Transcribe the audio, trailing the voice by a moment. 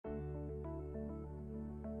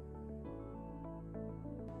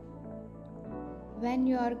When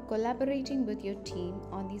you are collaborating with your team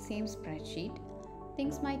on the same spreadsheet,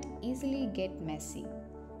 things might easily get messy.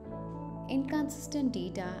 Inconsistent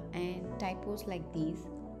data and typos like these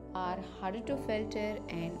are harder to filter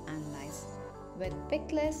and analyze. With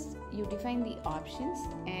picklist, you define the options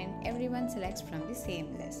and everyone selects from the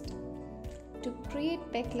same list. To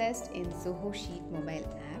create picklist in Zoho Sheet mobile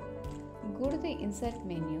app, go to the Insert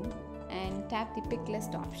menu and tap the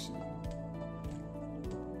picklist option.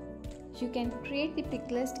 You can create the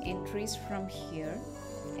picklist entries from here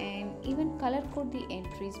and even color code the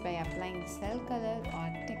entries by applying cell color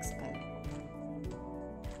or text color.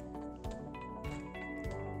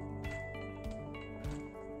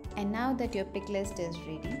 And now that your picklist is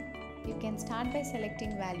ready, you can start by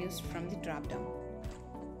selecting values from the drop-down.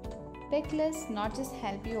 Picklists not just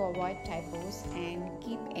help you avoid typos and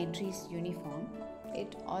keep entries uniform,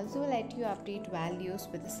 it also let you update values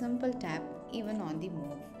with a simple tap even on the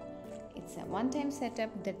move. It's a one-time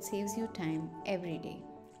setup that saves you time every day.